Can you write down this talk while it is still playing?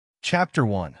Chapter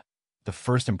 1. The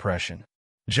First Impression.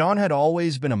 John had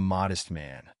always been a modest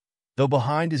man, though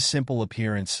behind his simple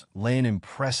appearance lay an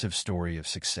impressive story of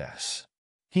success.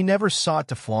 He never sought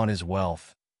to flaunt his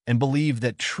wealth and believed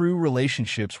that true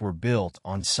relationships were built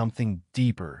on something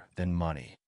deeper than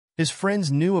money. His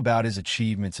friends knew about his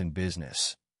achievements in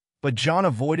business, but John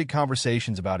avoided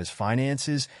conversations about his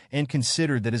finances and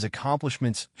considered that his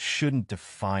accomplishments shouldn't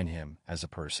define him as a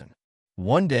person.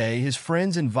 One day, his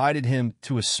friends invited him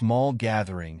to a small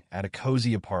gathering at a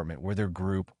cozy apartment where their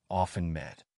group often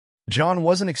met. John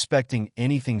wasn't expecting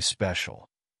anything special,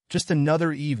 just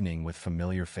another evening with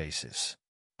familiar faces.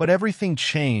 But everything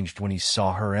changed when he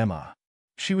saw her, Emma.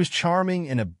 She was charming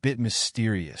and a bit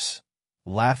mysterious,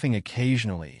 laughing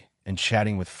occasionally and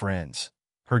chatting with friends,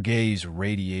 her gaze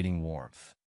radiating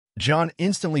warmth. John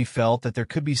instantly felt that there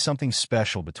could be something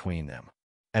special between them.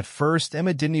 At first,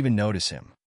 Emma didn't even notice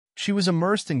him. She was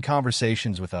immersed in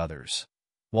conversations with others,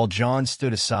 while John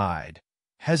stood aside,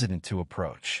 hesitant to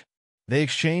approach. They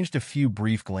exchanged a few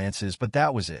brief glances, but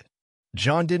that was it.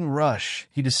 John didn't rush,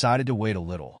 he decided to wait a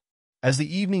little. As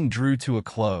the evening drew to a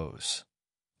close,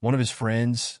 one of his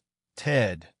friends,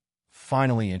 Ted,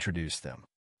 finally introduced them.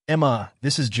 "Emma,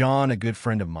 this is John, a good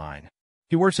friend of mine.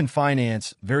 He works in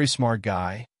finance, very smart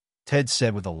guy," Ted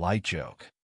said with a light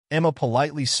joke. Emma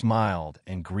politely smiled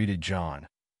and greeted John,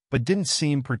 but didn't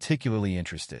seem particularly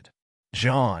interested.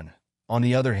 John, on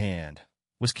the other hand,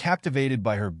 was captivated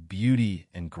by her beauty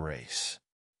and grace.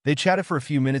 They chatted for a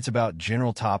few minutes about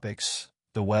general topics,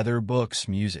 the weather, books,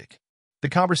 music. The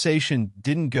conversation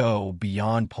didn't go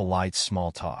beyond polite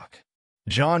small talk.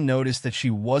 John noticed that she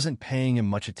wasn't paying him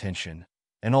much attention,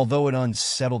 and although it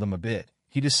unsettled him a bit,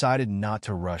 he decided not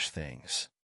to rush things.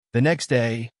 The next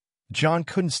day, John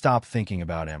couldn't stop thinking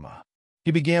about Emma.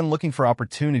 He began looking for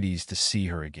opportunities to see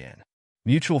her again.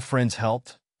 Mutual friends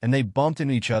helped, and they bumped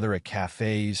into each other at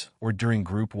cafes or during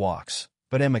group walks,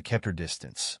 but Emma kept her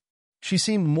distance. She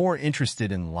seemed more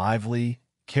interested in lively,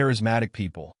 charismatic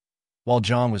people, while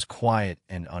John was quiet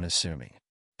and unassuming.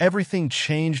 Everything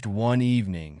changed one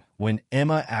evening when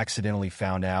Emma accidentally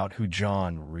found out who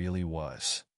John really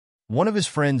was. One of his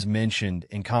friends mentioned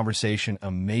in conversation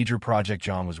a major project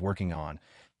John was working on,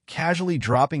 casually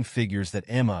dropping figures that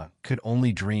Emma could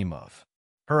only dream of.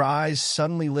 Her eyes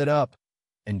suddenly lit up,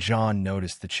 and John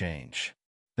noticed the change.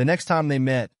 The next time they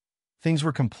met, things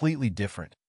were completely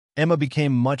different. Emma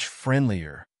became much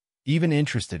friendlier, even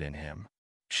interested in him.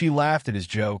 She laughed at his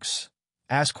jokes,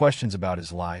 asked questions about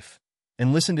his life,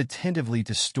 and listened attentively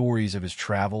to stories of his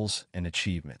travels and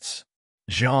achievements.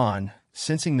 John,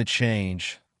 sensing the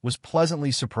change, was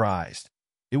pleasantly surprised.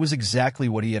 It was exactly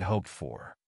what he had hoped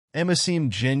for. Emma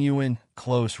seemed genuine,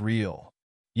 close, real.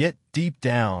 Yet deep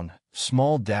down,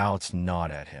 small doubts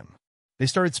gnawed at him. They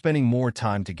started spending more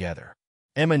time together.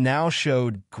 Emma now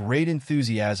showed great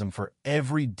enthusiasm for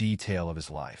every detail of his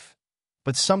life.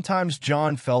 But sometimes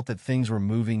John felt that things were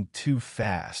moving too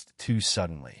fast, too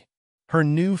suddenly. Her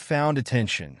newfound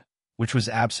attention, which was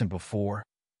absent before,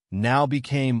 now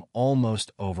became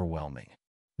almost overwhelming.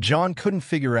 John couldn't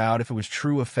figure out if it was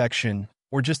true affection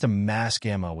or just a mask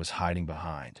Emma was hiding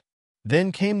behind.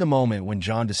 Then came the moment when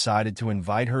John decided to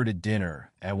invite her to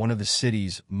dinner at one of the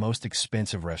city's most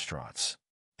expensive restaurants.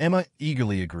 Emma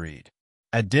eagerly agreed.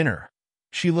 At dinner,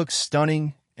 she looked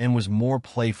stunning and was more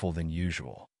playful than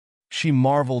usual. She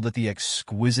marveled at the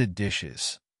exquisite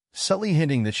dishes, subtly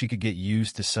hinting that she could get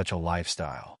used to such a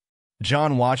lifestyle.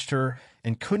 John watched her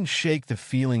and couldn't shake the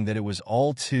feeling that it was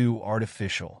all too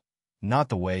artificial, not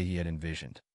the way he had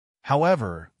envisioned.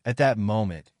 However, at that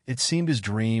moment, it seemed his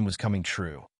dream was coming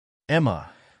true. Emma,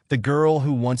 the girl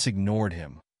who once ignored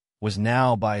him, was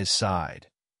now by his side,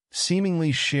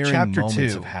 seemingly sharing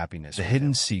moments of happiness. The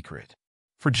hidden secret.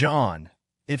 For John,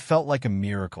 it felt like a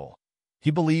miracle.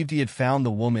 He believed he had found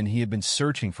the woman he had been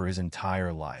searching for his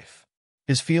entire life.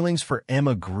 His feelings for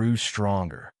Emma grew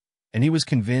stronger, and he was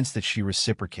convinced that she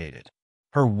reciprocated.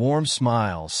 Her warm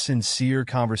smiles, sincere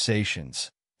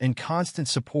conversations, and constant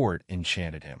support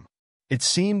enchanted him. It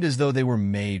seemed as though they were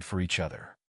made for each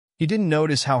other. He didn't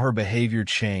notice how her behavior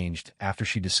changed after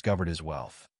she discovered his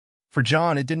wealth. For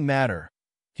John, it didn't matter.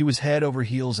 He was head over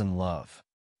heels in love.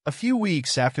 A few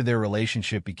weeks after their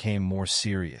relationship became more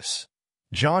serious,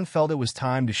 John felt it was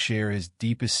time to share his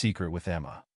deepest secret with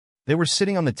Emma. They were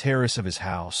sitting on the terrace of his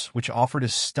house, which offered a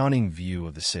stunning view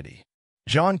of the city.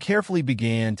 John carefully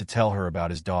began to tell her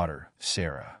about his daughter,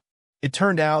 Sarah. It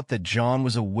turned out that John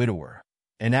was a widower,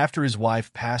 and after his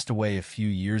wife passed away a few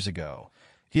years ago,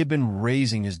 he had been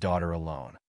raising his daughter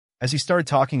alone. As he started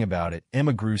talking about it,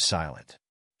 Emma grew silent.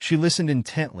 She listened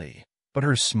intently, but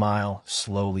her smile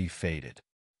slowly faded.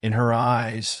 In her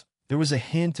eyes, There was a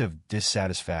hint of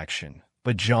dissatisfaction,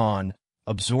 but John,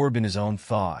 absorbed in his own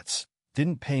thoughts,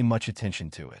 didn't pay much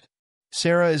attention to it.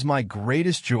 "Sarah is my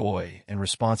greatest joy and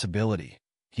responsibility,"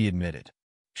 he admitted.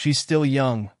 "She's still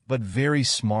young, but very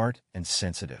smart and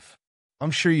sensitive. I'm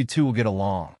sure you two will get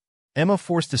along." Emma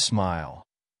forced a smile,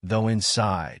 though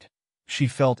inside, she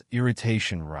felt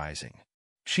irritation rising.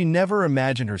 She never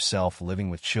imagined herself living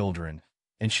with children,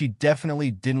 and she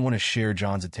definitely didn't want to share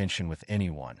John's attention with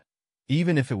anyone,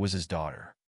 even if it was his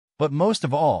daughter. But most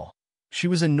of all, she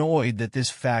was annoyed that this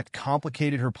fact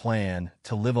complicated her plan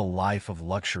to live a life of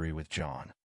luxury with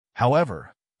John.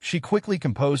 However, she quickly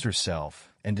composed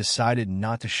herself and decided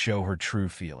not to show her true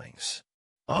feelings.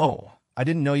 "Oh, I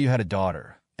didn't know you had a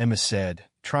daughter," Emma said,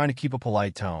 trying to keep a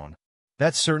polite tone.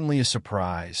 "That's certainly a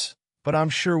surprise, but I'm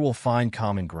sure we'll find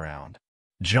common ground."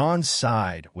 John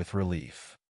sighed with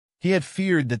relief. He had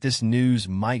feared that this news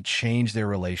might change their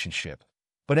relationship,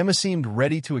 but Emma seemed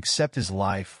ready to accept his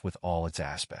life with all its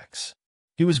aspects.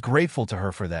 He was grateful to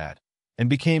her for that, and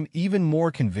became even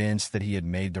more convinced that he had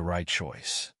made the right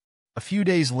choice. A few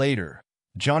days later,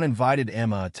 John invited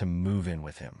Emma to move in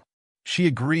with him. She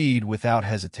agreed without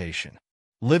hesitation.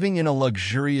 Living in a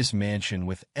luxurious mansion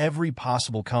with every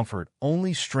possible comfort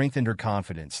only strengthened her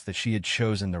confidence that she had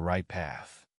chosen the right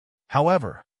path.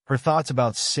 However, her thoughts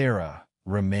about Sarah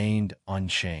remained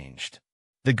unchanged.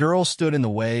 The girl stood in the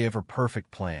way of her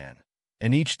perfect plan,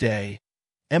 and each day,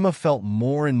 Emma felt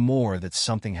more and more that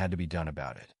something had to be done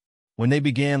about it. When they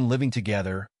began living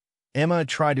together, Emma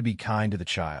tried to be kind to the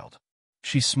child.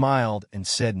 She smiled and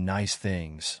said nice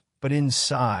things, but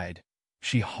inside,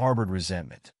 she harbored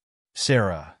resentment.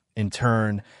 Sarah, in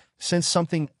turn, sensed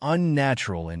something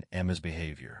unnatural in Emma's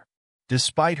behavior.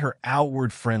 Despite her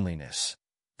outward friendliness,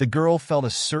 the girl felt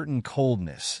a certain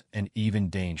coldness and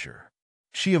even danger.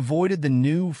 She avoided the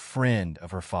new friend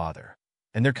of her father,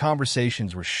 and their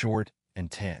conversations were short and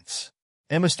tense.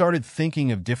 Emma started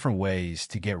thinking of different ways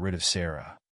to get rid of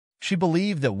Sarah. She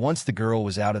believed that once the girl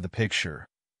was out of the picture,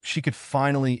 she could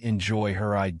finally enjoy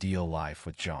her ideal life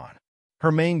with John.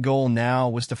 Her main goal now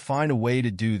was to find a way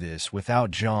to do this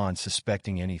without John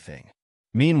suspecting anything.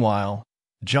 Meanwhile,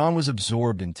 John was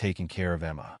absorbed in taking care of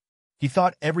Emma. He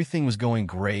thought everything was going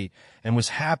great and was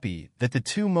happy that the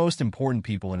two most important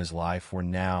people in his life were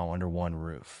now under one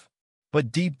roof.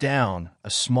 But deep down,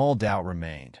 a small doubt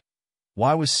remained.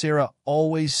 Why was Sarah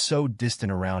always so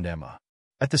distant around Emma?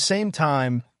 At the same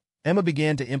time, Emma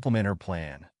began to implement her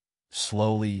plan,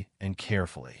 slowly and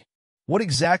carefully. What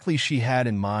exactly she had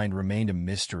in mind remained a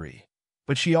mystery,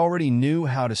 but she already knew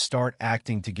how to start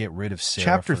acting to get rid of Sarah.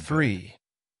 Chapter 3: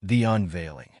 The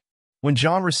Unveiling. When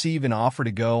John received an offer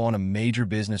to go on a major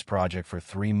business project for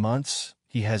 3 months,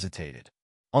 he hesitated.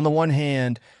 On the one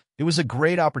hand, it was a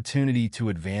great opportunity to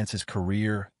advance his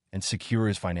career and secure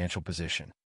his financial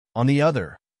position. On the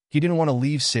other, he didn't want to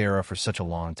leave Sarah for such a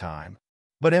long time.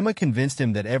 But Emma convinced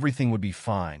him that everything would be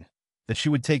fine, that she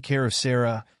would take care of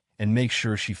Sarah and make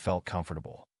sure she felt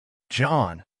comfortable.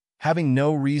 John, having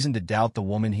no reason to doubt the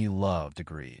woman he loved,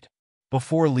 agreed.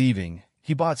 Before leaving,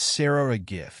 he bought Sarah a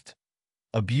gift,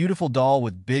 a beautiful doll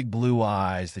with big blue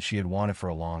eyes that she had wanted for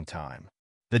a long time.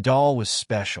 The doll was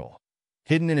special.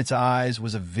 Hidden in its eyes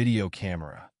was a video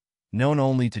camera, known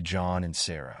only to John and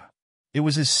Sarah. It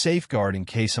was his safeguard in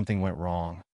case something went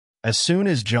wrong. As soon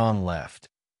as John left,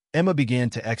 Emma began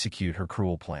to execute her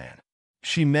cruel plan.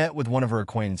 She met with one of her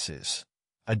acquaintances,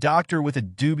 a doctor with a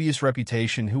dubious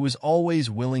reputation who was always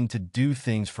willing to do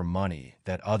things for money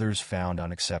that others found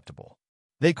unacceptable.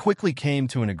 They quickly came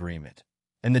to an agreement,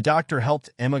 and the doctor helped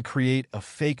Emma create a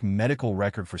fake medical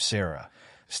record for Sarah,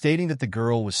 stating that the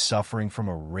girl was suffering from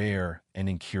a rare and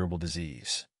incurable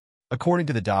disease. According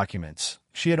to the documents,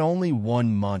 she had only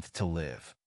 1 month to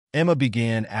live. Emma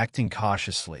began acting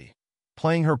cautiously,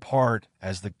 playing her part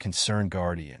as the concerned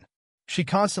guardian. She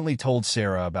constantly told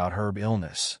Sarah about her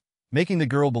illness, making the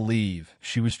girl believe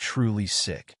she was truly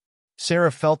sick.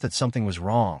 Sarah felt that something was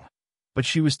wrong, but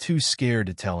she was too scared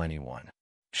to tell anyone.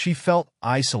 She felt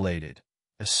isolated,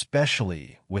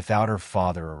 especially without her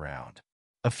father around.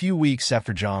 A few weeks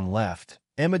after John left,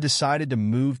 Emma decided to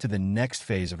move to the next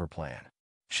phase of her plan.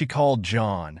 She called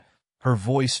John, her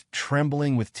voice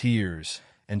trembling with tears,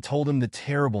 and told him the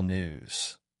terrible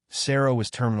news. Sarah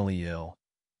was terminally ill,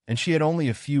 and she had only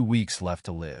a few weeks left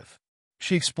to live.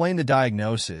 She explained the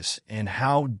diagnosis and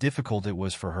how difficult it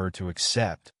was for her to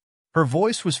accept. Her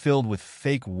voice was filled with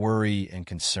fake worry and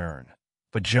concern.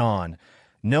 But John,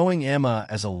 knowing Emma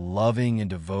as a loving and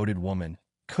devoted woman,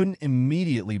 couldn't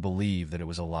immediately believe that it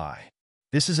was a lie.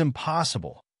 "This is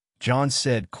impossible," John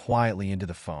said quietly into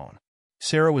the phone.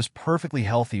 "Sarah was perfectly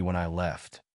healthy when I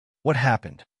left." "What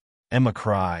happened?" Emma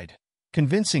cried.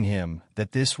 convincing him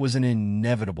that this was an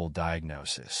inevitable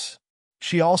diagnosis.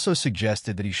 She also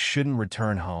suggested that he shouldn't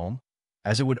return home,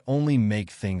 as it would only make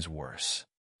things worse.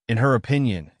 In her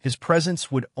opinion, his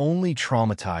presence would only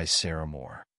traumatize Sarah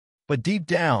more. But deep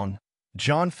down,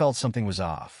 John felt something was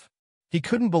off. He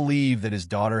couldn't believe that his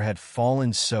daughter had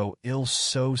fallen so ill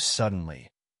so suddenly,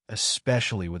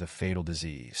 especially with a fatal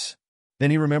disease.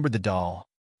 Then he remembered the doll.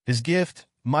 His gift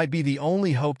might be the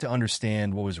only hope to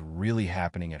understand what was really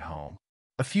happening at home.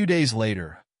 A few days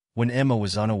later, when Emma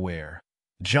was unaware,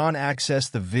 John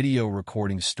accessed the video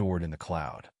recording stored in the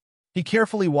cloud. He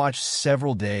carefully watched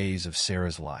several days of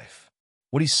Sarah's life.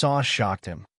 What he saw shocked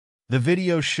him. The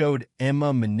video showed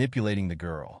Emma manipulating the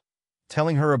girl,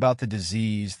 telling her about the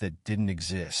disease that didn't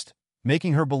exist,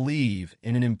 making her believe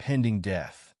in an impending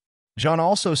death. John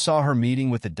also saw her meeting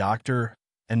with the doctor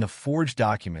and the forged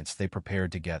documents they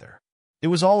prepared together. It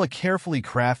was all a carefully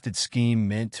crafted scheme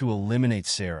meant to eliminate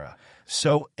Sarah,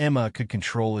 so Emma could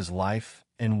control his life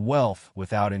and wealth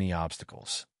without any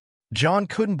obstacles. John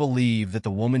couldn't believe that the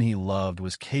woman he loved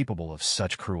was capable of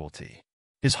such cruelty.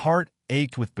 His heart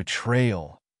ached with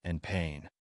betrayal and pain.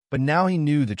 But now he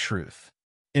knew the truth.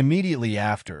 Immediately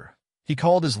after, he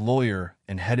called his lawyer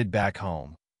and headed back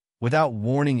home, without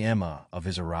warning Emma of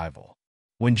his arrival.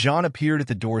 When John appeared at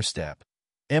the doorstep,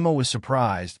 Emma was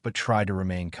surprised but tried to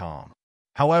remain calm.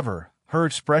 However, her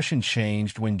expression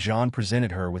changed when John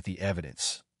presented her with the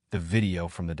evidence, the video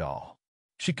from the doll.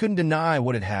 She couldn't deny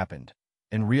what had happened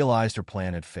and realized her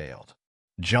plan had failed.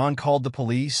 John called the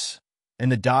police,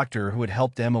 and the doctor who had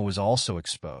helped Emma was also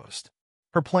exposed.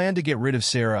 Her plan to get rid of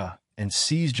Sarah and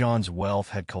seize John's wealth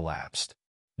had collapsed.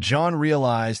 John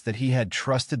realized that he had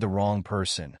trusted the wrong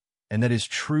person and that his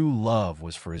true love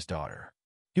was for his daughter.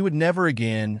 He would never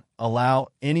again allow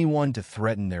anyone to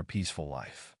threaten their peaceful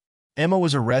life. Emma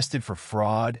was arrested for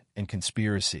fraud and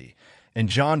conspiracy, and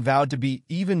John vowed to be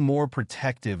even more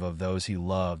protective of those he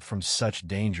loved from such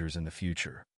dangers in the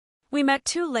future. We met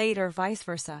too late or vice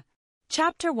versa.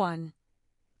 Chapter 1.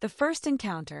 The First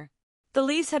Encounter. The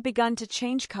leaves had begun to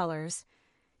change colors,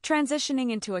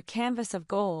 transitioning into a canvas of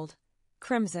gold,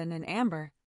 crimson, and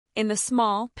amber. In the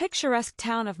small, picturesque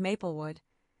town of Maplewood,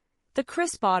 the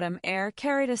crisp autumn air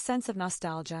carried a sense of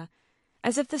nostalgia,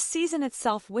 as if the season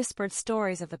itself whispered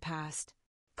stories of the past.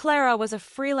 Clara was a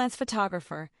freelance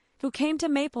photographer who came to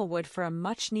Maplewood for a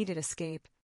much-needed escape.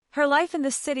 Her life in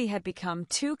the city had become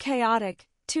too chaotic,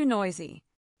 too noisy.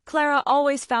 Clara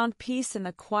always found peace in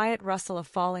the quiet rustle of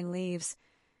falling leaves,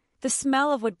 the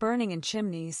smell of wood burning in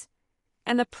chimneys,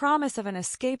 and the promise of an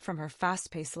escape from her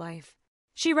fast-paced life.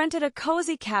 She rented a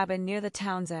cozy cabin near the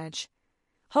town's edge,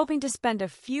 hoping to spend a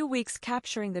few weeks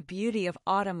capturing the beauty of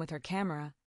autumn with her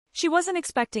camera. She wasn't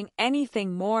expecting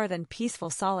anything more than peaceful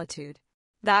solitude.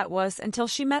 That was until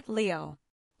she met Leo.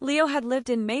 Leo had lived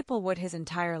in Maplewood his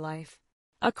entire life.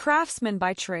 A craftsman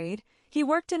by trade, he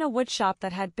worked in a woodshop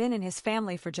that had been in his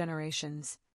family for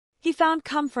generations. He found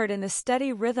comfort in the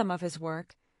steady rhythm of his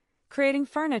work, creating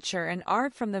furniture and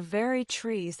art from the very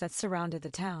trees that surrounded the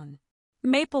town.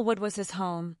 Maplewood was his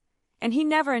home, and he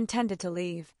never intended to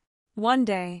leave. One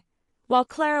day, while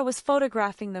Clara was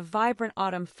photographing the vibrant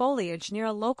autumn foliage near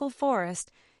a local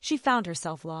forest, she found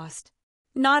herself lost.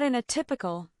 Not in a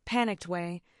typical, panicked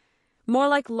way, more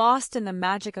like lost in the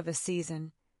magic of the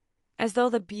season, as though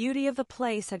the beauty of the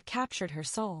place had captured her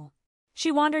soul.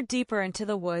 She wandered deeper into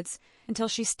the woods until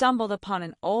she stumbled upon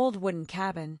an old wooden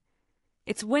cabin,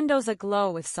 its windows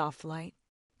aglow with soft light.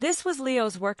 This was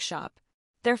Leo's workshop.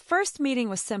 Their first meeting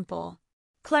was simple.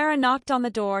 Clara knocked on the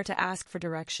door to ask for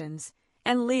directions,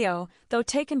 and Leo, though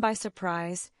taken by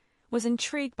surprise, was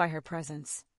intrigued by her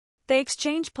presence. They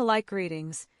exchanged polite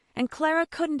greetings, and Clara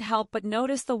couldn't help but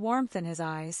notice the warmth in his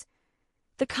eyes,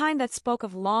 the kind that spoke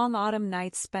of long autumn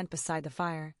nights spent beside the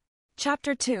fire.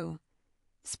 Chapter 2.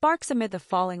 Sparks amid the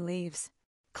falling leaves.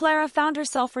 Clara found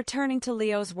herself returning to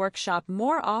Leo's workshop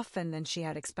more often than she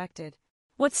had expected.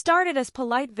 What started as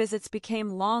polite visits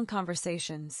became long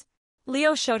conversations.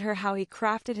 Leo showed her how he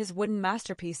crafted his wooden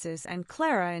masterpieces, and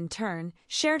Clara, in turn,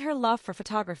 shared her love for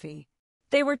photography.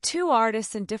 They were two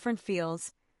artists in different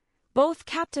fields, both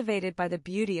captivated by the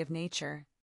beauty of nature.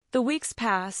 The weeks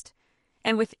passed,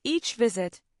 and with each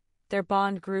visit, their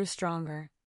bond grew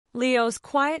stronger. Leo's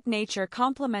quiet nature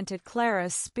complemented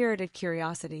Clara's spirited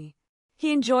curiosity.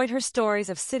 He enjoyed her stories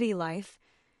of city life,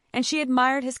 and she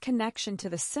admired his connection to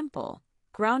the simple,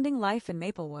 grounding life in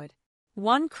Maplewood.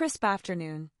 One crisp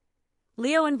afternoon,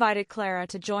 Leo invited Clara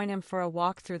to join him for a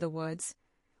walk through the woods,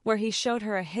 where he showed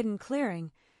her a hidden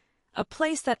clearing, a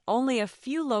place that only a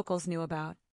few locals knew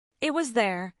about. It was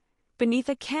there, beneath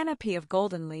a canopy of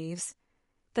golden leaves,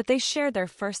 that they shared their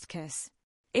first kiss.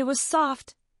 It was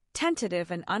soft,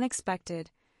 tentative and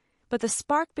unexpected, but the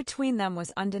spark between them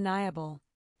was undeniable.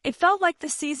 It felt like the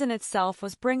season itself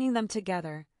was bringing them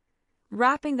together,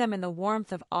 wrapping them in the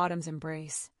warmth of autumn's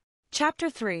embrace. Chapter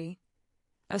 3.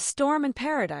 A Storm in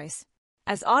Paradise.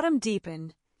 As autumn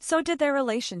deepened, so did their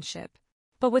relationship.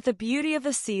 But with the beauty of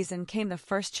the season came the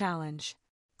first challenge.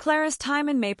 Clara's time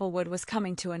in Maplewood was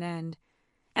coming to an end,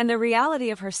 and the reality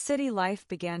of her city life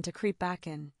began to creep back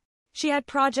in. She had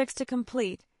projects to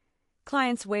complete,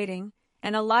 clients waiting,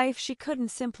 and a life she couldn't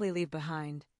simply leave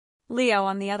behind. Leo,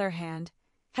 on the other hand,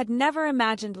 had never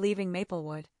imagined leaving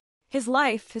Maplewood. His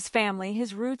life, his family,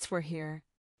 his roots were here.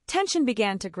 Tension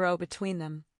began to grow between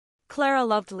them. Clara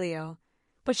loved Leo,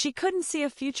 but she couldn't see a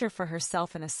future for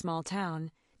herself in a small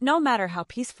town, no matter how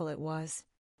peaceful it was.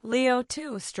 Leo,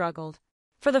 too, struggled.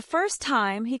 For the first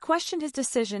time, he questioned his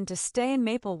decision to stay in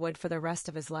Maplewood for the rest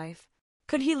of his life.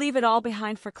 Could he leave it all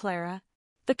behind for Clara?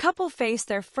 The couple faced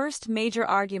their first major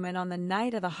argument on the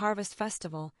night of the Harvest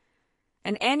Festival,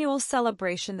 an annual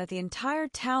celebration that the entire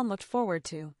town looked forward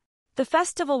to. The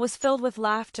festival was filled with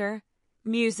laughter,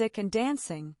 music, and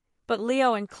dancing, but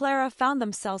Leo and Clara found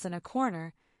themselves in a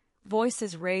corner,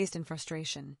 voices raised in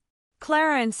frustration.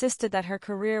 Clara insisted that her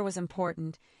career was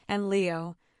important, and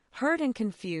Leo, hurt and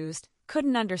confused,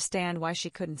 couldn't understand why she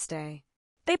couldn't stay.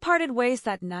 They parted ways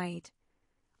that night,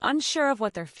 unsure of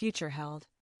what their future held.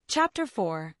 Chapter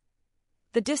 4.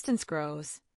 The Distance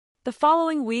Grows. The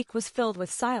following week was filled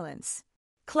with silence.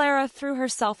 Clara threw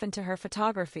herself into her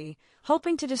photography,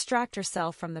 hoping to distract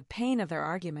herself from the pain of their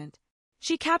argument.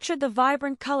 She captured the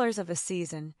vibrant colors of the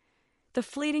season, the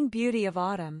fleeting beauty of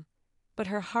autumn, but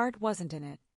her heart wasn't in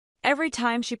it. Every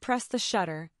time she pressed the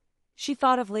shutter, she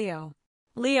thought of Leo.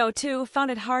 Leo, too, found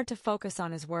it hard to focus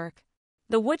on his work.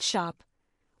 The woodshop,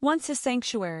 once his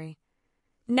sanctuary,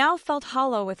 now felt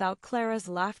hollow without Clara's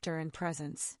laughter and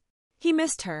presence. He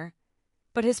missed her,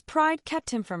 but his pride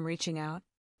kept him from reaching out.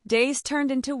 Days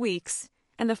turned into weeks,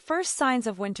 and the first signs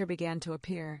of winter began to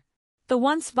appear. The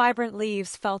once vibrant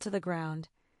leaves fell to the ground,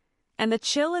 and the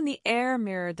chill in the air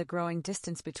mirrored the growing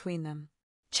distance between them.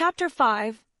 Chapter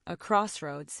 5. A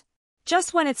Crossroads.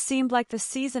 Just when it seemed like the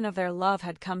season of their love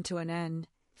had come to an end,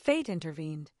 fate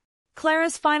intervened.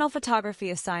 Clara's final photography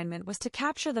assignment was to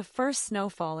capture the first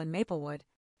snowfall in Maplewood.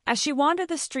 As she wandered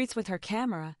the streets with her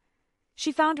camera,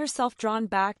 she found herself drawn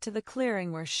back to the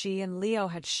clearing where she and Leo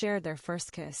had shared their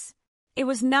first kiss. It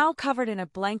was now covered in a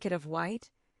blanket of white,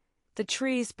 the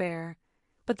trees bare,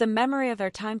 but the memory of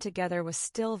their time together was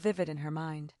still vivid in her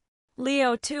mind.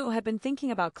 Leo, too, had been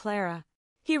thinking about Clara.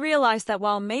 He realized that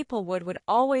while Maplewood would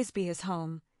always be his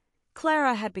home,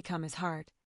 Clara had become his heart.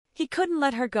 He couldn't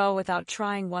let her go without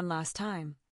trying one last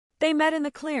time. They met in the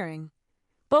clearing,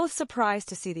 both surprised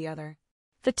to see the other.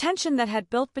 The tension that had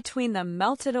built between them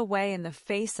melted away in the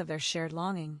face of their shared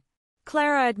longing.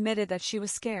 Clara admitted that she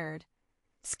was scared.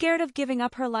 Scared of giving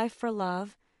up her life for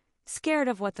love, scared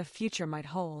of what the future might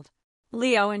hold.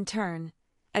 Leo, in turn,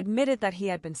 admitted that he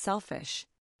had been selfish.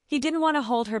 He didn't want to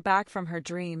hold her back from her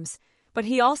dreams, but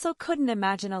he also couldn't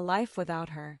imagine a life without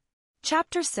her.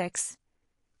 Chapter 6.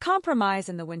 Compromise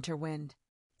in the Winter Wind.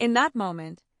 In that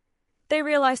moment, they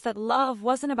realized that love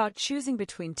wasn't about choosing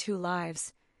between two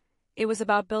lives. It was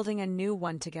about building a new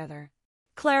one together.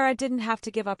 Clara didn't have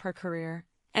to give up her career,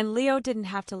 and Leo didn't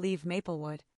have to leave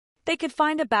Maplewood. They could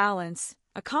find a balance,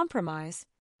 a compromise.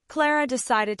 Clara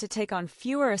decided to take on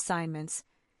fewer assignments,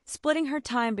 splitting her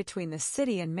time between the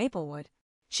city and Maplewood.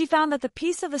 She found that the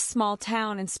peace of the small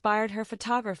town inspired her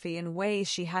photography in ways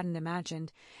she hadn't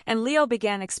imagined, and Leo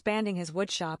began expanding his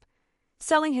woodshop,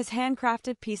 selling his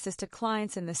handcrafted pieces to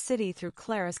clients in the city through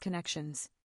Clara's connections.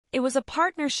 It was a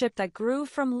partnership that grew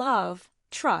from love,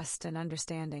 trust, and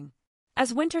understanding.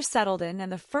 As winter settled in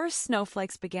and the first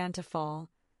snowflakes began to fall,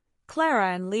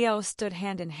 Clara and Leo stood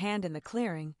hand in the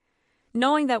clearing,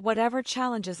 knowing that whatever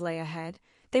challenges lay ahead,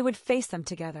 they would face them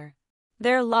together.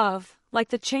 Their love, like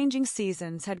the changing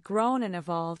seasons, had grown and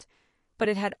evolved, but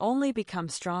it had only become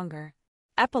stronger.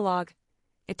 Epilogue.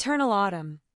 Eternal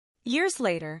Autumn. Years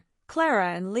later,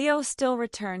 Clara and Leo still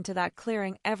returned to that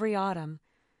clearing every autumn,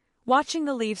 watching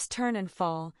the leaves turn and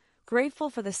fall, grateful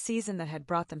for the season that had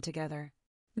brought them together.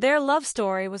 Their love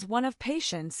story was one of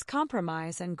patience,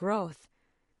 compromise, and growth,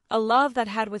 a love that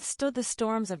had withstood the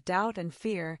storms of doubt and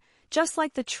fear, just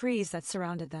like the trees that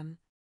surrounded them.